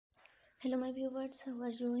Hello, my viewers. How are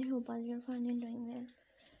you? I hope all you're fine and doing well.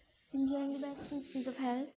 Enjoying the best conditions of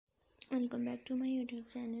health. Welcome back to my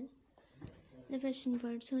YouTube channel. The fashion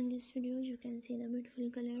part. So in this video, you can see the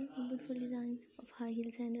beautiful color, the beautiful designs of high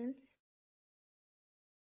heel sandals.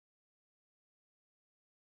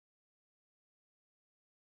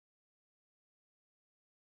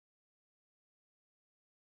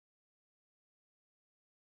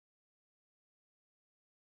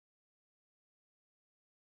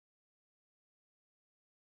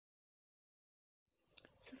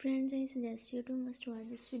 So friends, I suggest you to must watch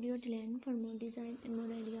this video till end for more design and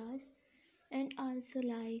more ideas. And also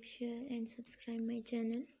like, share, and subscribe my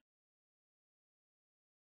channel.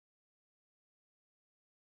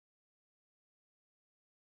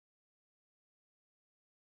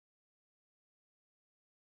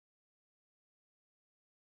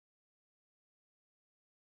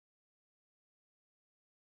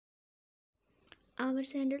 Our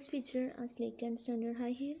sandals feature a sleek and standard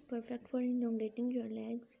high heel, perfect for elongating your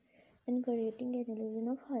legs and creating an illusion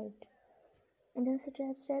of height. The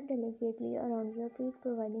straps wrap delicately around your feet,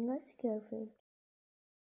 providing a secure fit.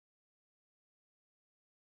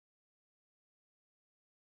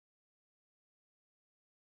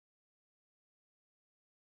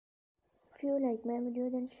 If you like my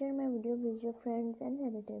video, then share my video with your friends and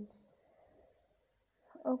relatives.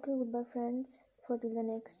 Okay, goodbye friends. For till the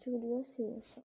next video, see you soon.